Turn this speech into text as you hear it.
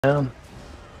down.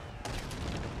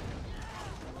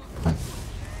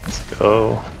 Let's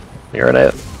go. You're in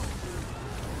it.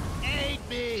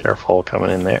 Careful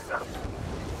coming in there.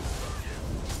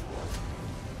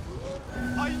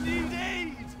 I need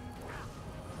aid.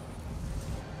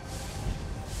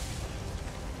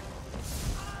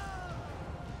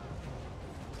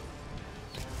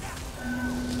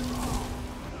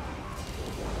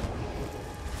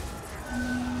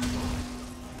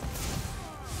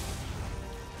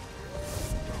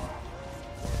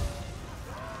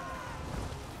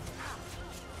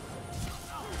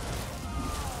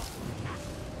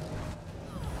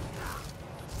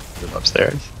 Move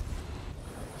upstairs.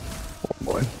 Oh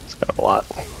boy, it's got a lot.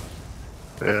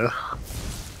 Yeah.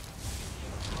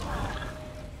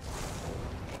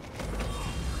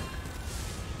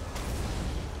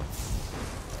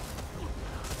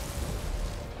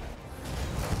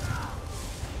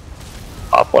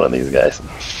 Pop one of these guys.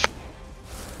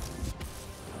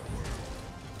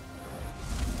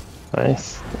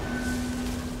 Nice.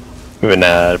 Moving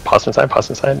Postern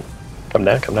side. Come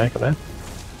down.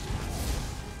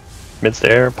 Mid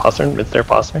stair, Postern.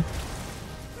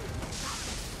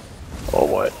 Oh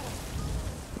boy.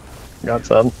 Got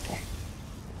some.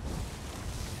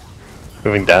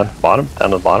 Moving down to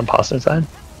the bottom, Postern side.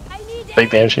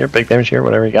 Big damage here,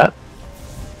 whatever you got.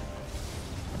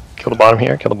 Kill the bottom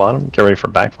here, get ready for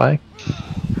back flag.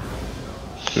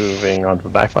 Moving on to the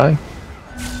back flag.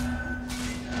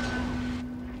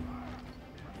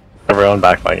 Everyone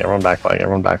back flag.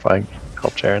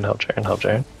 Help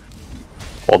Jaren.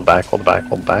 Hold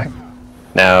back.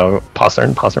 Now,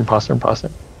 Postern.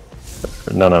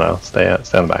 No. Stay on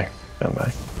the back.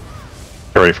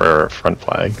 Get ready for front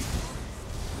flag.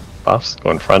 Buffs, go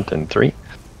in front in 3,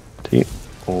 2,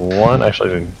 1.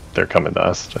 Actually, they're coming to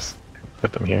us. Just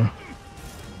put them here.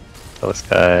 Kill this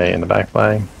guy in the back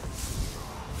flag.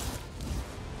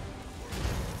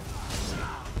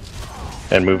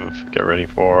 And move, get ready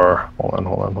for, hold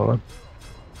on.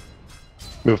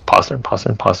 Move Postern.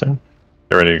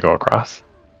 Get ready to go across.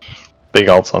 Big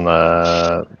ults on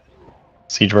the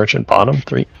Siege Merchant bottom.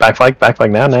 3. Back flag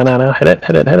now. Hit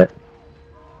it.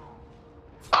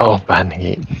 Oh, bad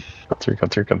negate.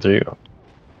 Come through.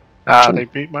 Ah, they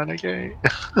beat my negate.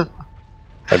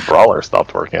 My brawler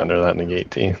stopped working under that negate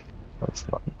team. That's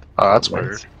not. Oh, that's nice.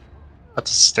 weird.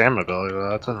 That's a stamina ability, though.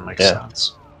 That doesn't make Yeah.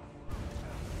 sense.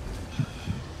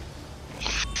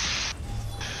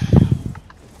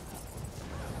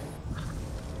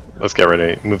 Let's get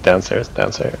ready. Move downstairs.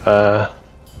 Downstairs,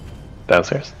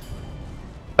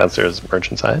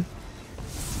 merchant side.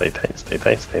 Stay tight.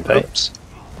 Oops.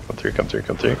 Come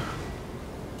through.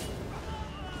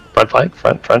 Front flag,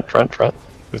 front.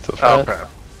 Move to the front. Okay.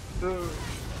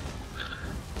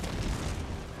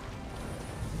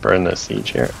 Burn the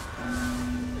siege here.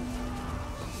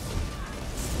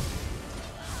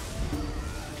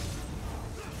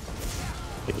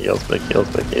 Big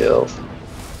heals.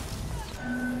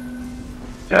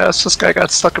 Yes, this guy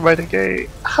got stuck in my negate.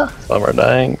 Some are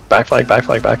dying. Back flag.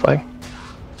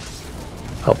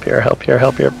 Help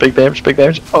here. Big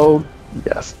damage. Oh,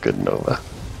 yes, good Nova.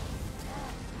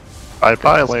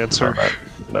 Bye, Lancer.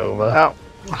 Nova. Ow.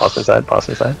 Postern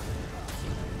side.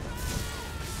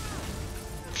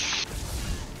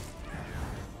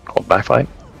 Hold back flag.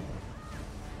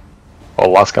 Oh,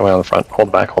 lost coming on the front.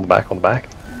 Hold back.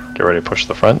 Get ready to push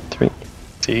the front. 3,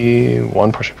 2,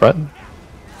 1, push in front.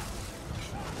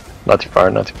 Not too far.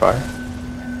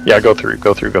 Yeah, go through,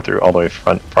 all the way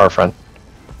front, far front.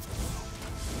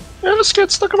 Yeah, this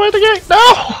kid's stuck in my negate.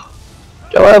 No!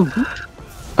 Kill him!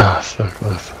 Ah, so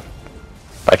close.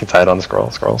 Back inside on the scroll.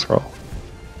 On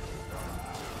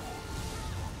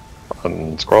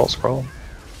scroll.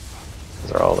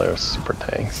 Those are all their super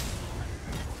tanks.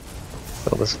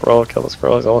 Kill the scroll,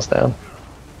 he's almost down.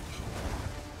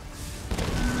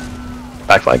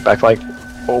 Back flag.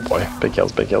 Oh boy, big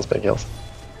heals.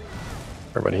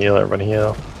 Everybody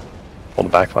heal. Hold the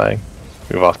back flag.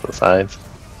 Move off to the sides.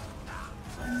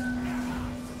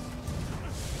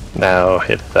 Now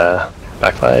hit the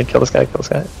back flag. Kill this guy.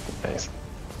 Nice.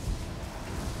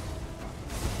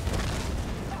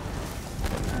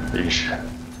 Yeesh.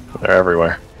 They're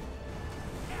everywhere.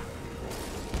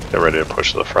 Get ready to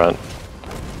push to the front.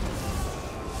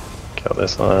 Kill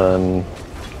this one,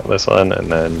 and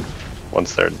then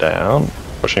once they're down,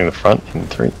 pushing the front in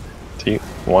 3, 2,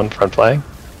 1, front flag.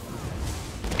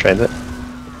 Transit.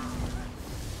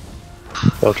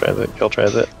 Kill transit.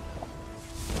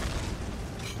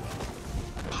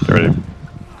 Get ready.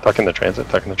 Tuck in the transit.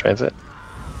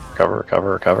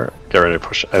 Recover. Get ready to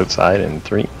push outside in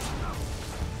 3,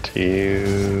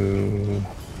 2.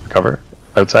 Recover.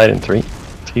 Outside in 3,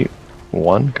 2,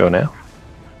 1, go now.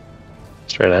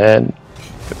 Straight ahead.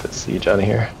 Get the siege out of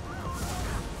here.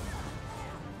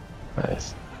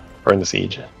 Nice. Burn the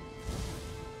siege.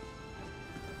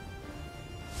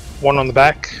 1 on the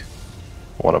back.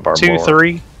 One of our 2, more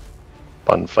 3.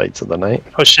 fun fights of the night.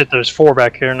 Oh shit, there's 4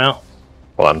 back here now.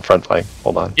 Hold on, front flank.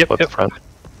 Hold on. Yep, Flip yep. the front.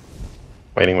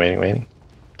 Waiting, waiting, waiting.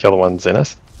 Kill the ones in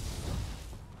us.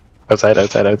 Outside,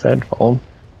 outside, outside. Follow him.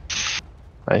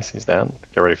 Nice, he's down.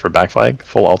 Get ready for back flag.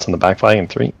 Full ults on the back flag in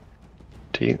 3,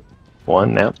 2,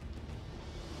 1, now.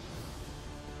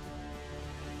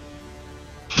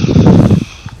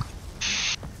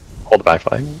 Hold the back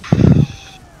flag.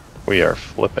 We are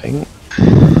flipping.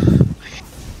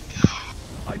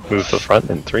 Move to the front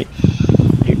in 3, 2,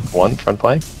 1, front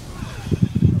flag.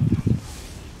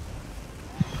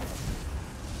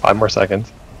 5 more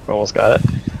seconds. Almost got it.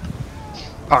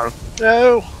 Oh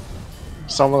no!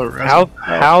 Some of the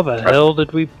How the hell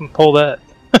did we pull that?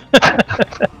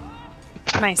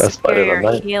 My Best fight of the superior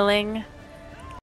night. healing.